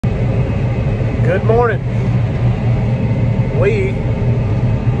Good morning. We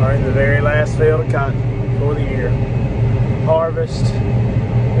are in the very last field of cotton for the year. Harvest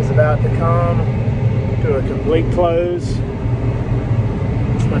is about to come to a complete close.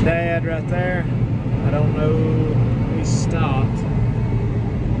 It's my dad right there. I don't know, he stopped.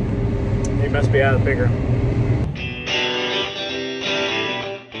 He must be out of the bigger.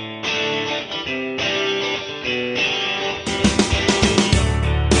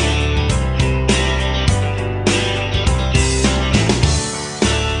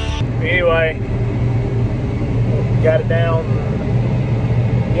 Anyway, got it down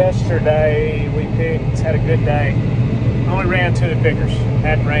yesterday. We had a good day. Only ran two of the pickers.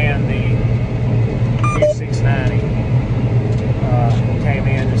 Hadn't ran the U690. Came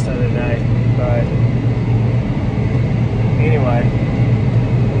in just the other day. But anyway,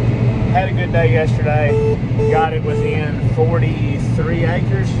 had a good day yesterday. Got it within 43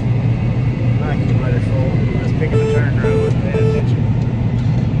 acres. My accumulator's full. I was picking the turn row, wasn't paying attention.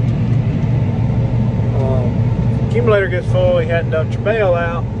 Accumulator gets full, he hadn't dumped your bale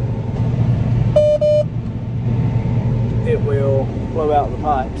out, it will blow out the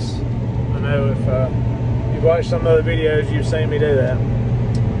pipes. I know if you've watched some other videos, you've seen me do that.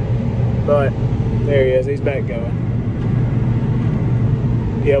 But there he is, he's back going.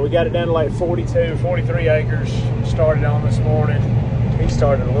 Yeah, we got it down to like 42, 43 acres. Started on this morning. He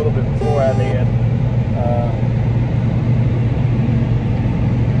started a little bit before I did.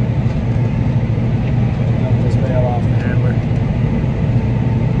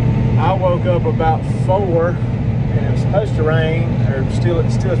 I woke up about 4 and it was supposed to rain, or it's still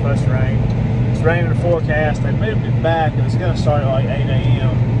supposed to rain. It's raining in the forecast. They moved it back and it's going to start at like 8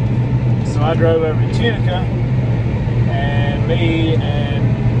 a.m. So I drove over to Tunica, and me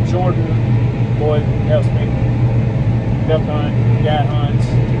and Jordan, boy helps me, duck hunt, gat hunts.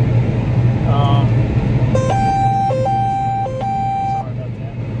 Sorry about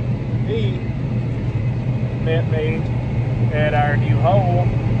that. He met me at our new hole.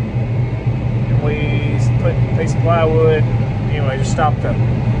 We put a piece of plywood, anyway, just stop the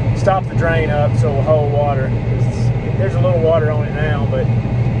drain up so we'll hold water. There's a little water on it now, but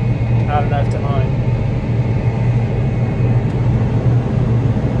not enough to hunt.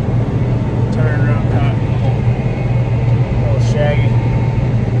 Turn around, cotton, a little shaggy.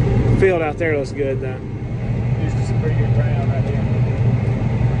 The field out there looks good though. Usually some pretty good ground right here.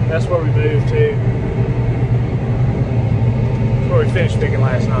 That's where we moved to. That's where we finished picking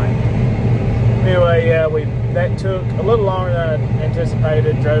last night. Anyway, yeah, that took a little longer than I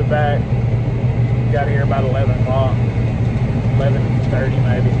anticipated. Drove back, got here about 11 o'clock, 11:30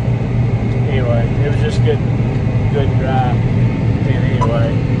 maybe. Anyway, it was just good and dry. And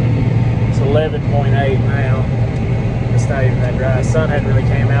anyway, it's 11.8 now. It's not even that dry. The sun hadn't really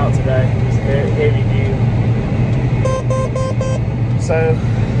came out today. It's heavy dew. So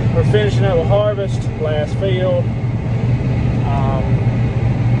we're finishing up with harvest, last field.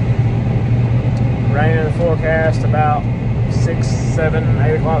 Rain in the forecast about 6, 7,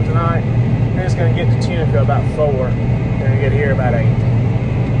 8 o'clock tonight. And it's going to get to Tunica about 4. We're going to get here about 8.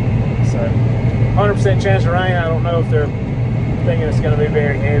 So 100% chance of rain. I don't know if they're thinking it's going to be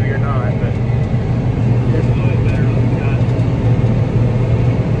very heavy or not, but here's a little bit better looking cotton.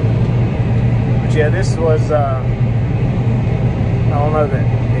 But yeah, this was, I don't know the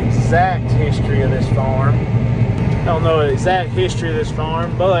exact history of this farm. I don't know the exact history of this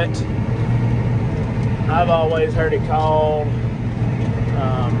farm, but I've always heard it called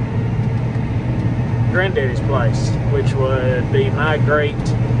Granddaddy's place, which would be my great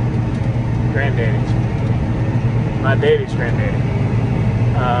granddaddy's, my daddy's granddaddy.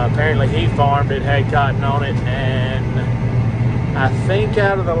 Apparently he farmed it, had cotton on it, and I think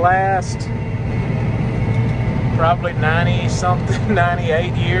out of the last probably 90 something,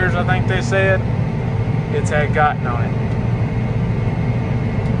 98 years, I think they said, it's had cotton on it.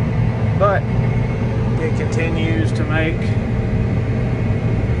 But it continues to make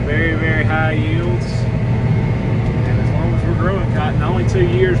very, very high yields. And as long as we're growing cotton, only 2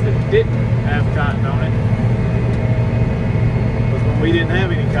 years that didn't have cotton on it was when we didn't have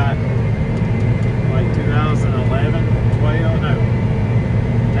any cotton. Like 2011, 12, no,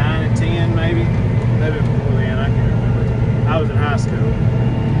 9 and 10 maybe. Maybe before then, I can't remember. I was in high school.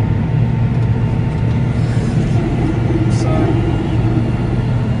 So,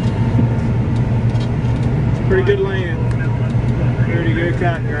 pretty good land, pretty good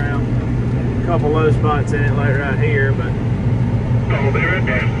cotton ground. A couple low spots in it like right here, but I'll be right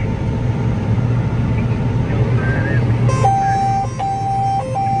back.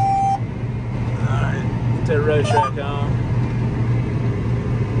 Alright, put that road track on.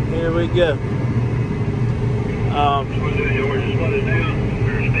 Here we go.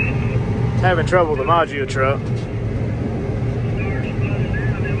 Having trouble with the Maggio truck.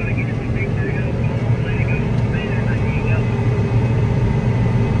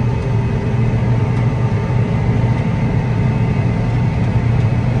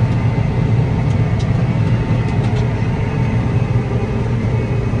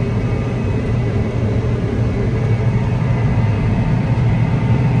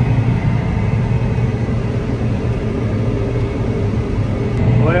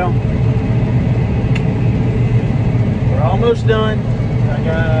 Almost done. I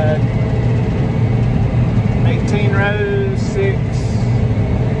got 18 rows, 6,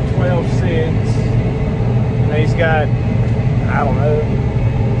 12, 6. And he's got, I don't know,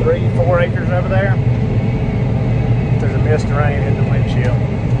 3, 4 acres over there. There's a mist of rain in the windshield.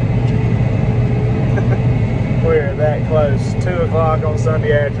 We're that close. 2 o'clock on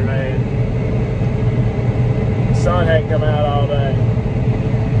Sunday afternoon. The sun hadn't come out all day.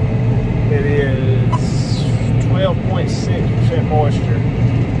 It is 12.6% moisture.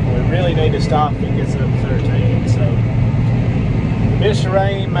 We really need to stop if it gets up to 13. So, the mist of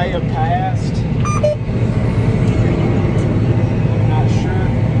rain may have passed. Not sure.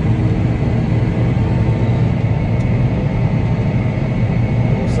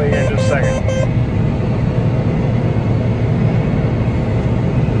 We'll see you in just a second.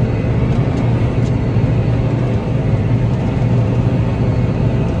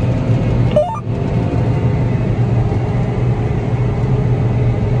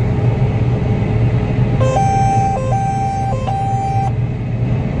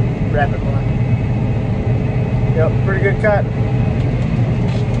 Rapid one. Yep, pretty good cut.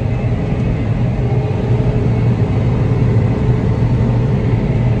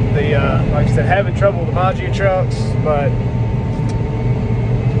 Like I said, having trouble with the Maggio trucks, but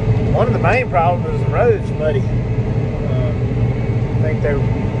one of the main problems is the road's muddy. I think the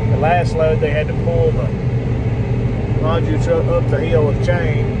last load they had to pull the Maggio truck up the hill with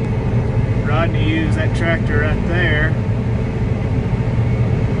chain. Rodney used that tractor right there.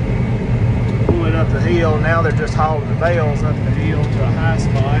 It up the hill. Now they're just hauling the bales up the hill to a high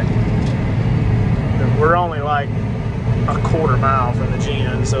spot. We're only like a quarter mile from the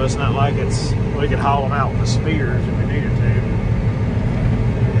gin, so it's not like we could haul them out with the spears if we needed to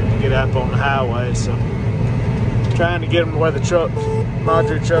and get up on the highway. So trying to get them where the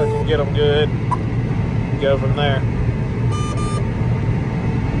Maggio truck can get them good and go from there.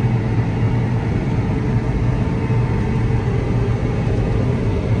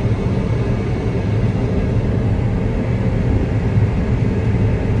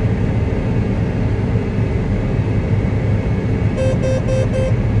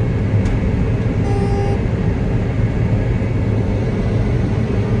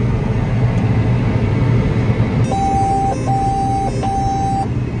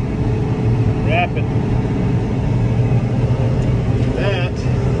 That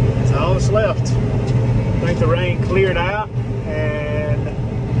is all that's left. I think the rain cleared out, and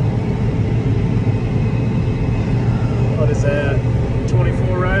what is that?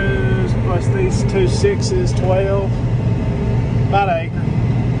 24 rows plus these 2 6s, 12. About an acre.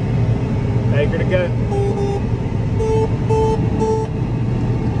 Acre to go.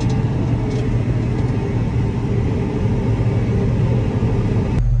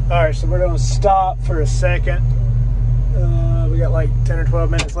 Alright, so we're going to stop for a second. We got like 10 or 12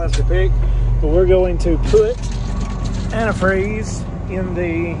 minutes left to pick, but we're going to put antifreeze in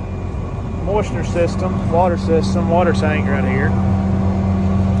the moisture system, water tank right here.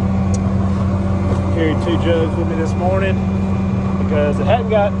 Carried 2 jugs with me this morning because it hadn't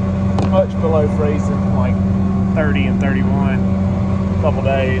got much below freezing, like 30 and 31 a couple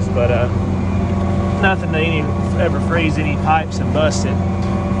days, but nothing to ever freeze any pipes and bust it.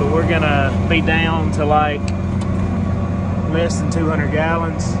 But we're gonna be down to like less than 200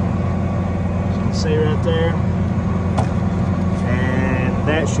 gallons, as you can see right there, and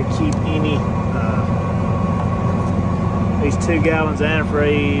that should keep any these 2 gallons of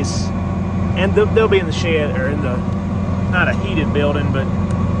antifreeze, and they'll be in the shed, or in the, not a heated building, but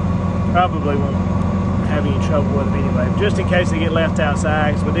probably won't have any trouble with them anyway, just in case they get left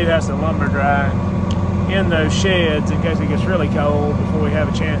outside, because we do have some lumber dry in those sheds in case it gets really cold before we have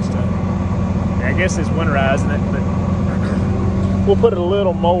a chance to, I guess it's winterizing it, but we'll put a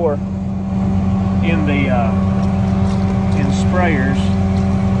little more in the sprayers,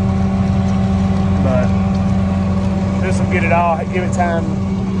 but this will get it all, give it time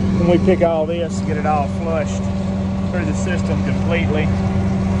when we pick all this to get it all flushed through the system completely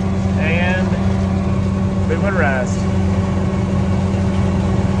and be winterized.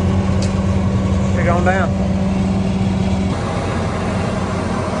 on down.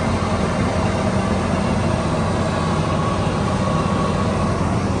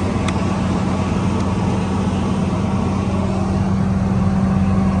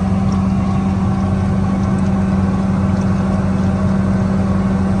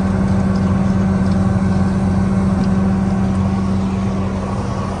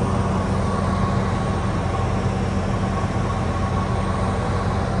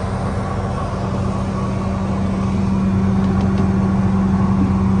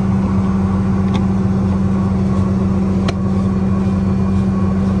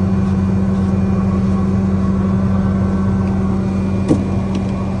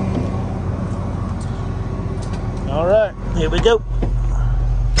 All right, here we go.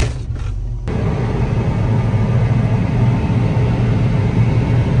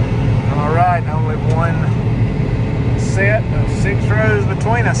 All right, only one set of 6 rows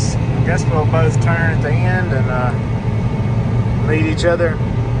between us. I guess we'll both turn at the end and meet each other,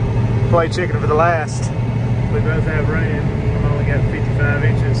 play chicken for the last. We both have rain. I've only got 55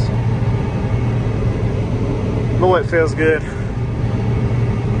 inches. Boy, it feels good.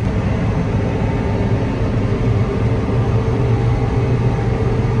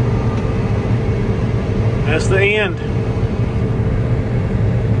 That's the end.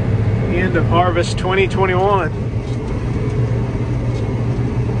 End of harvest 2021.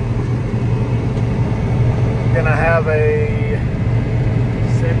 Gonna have a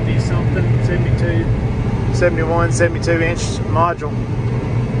 70 something, 72, 71, 72 inch module.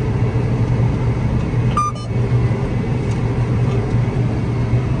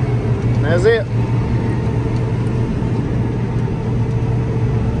 That's it.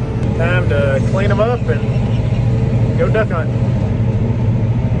 Time to clean them up and go duck hunting.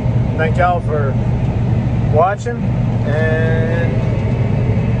 Thank y'all for watching, and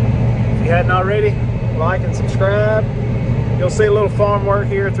if you hadn't already, like and subscribe. You'll see a little farm work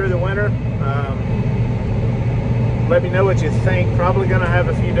here through the winter. Let me know what you think. Probably gonna have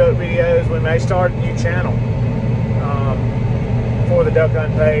a few duck videos. We may start a new channel for the duck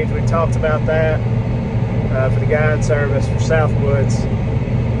hunt page. We talked about that for the guide service for Southwoods.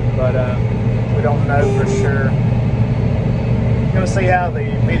 But we don't know for sure. Gonna see how the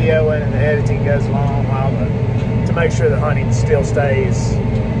video and the editing goes along, to make sure the hunting still stays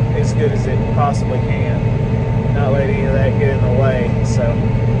as good as it possibly can. Not let any of that get in the way. So,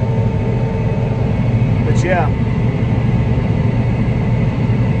 but yeah,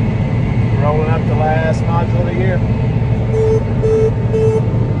 rolling up the last module of the year.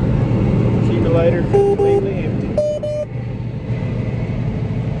 Accumulator completely empty.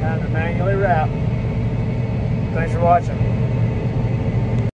 Time to manually route. Thanks for watching.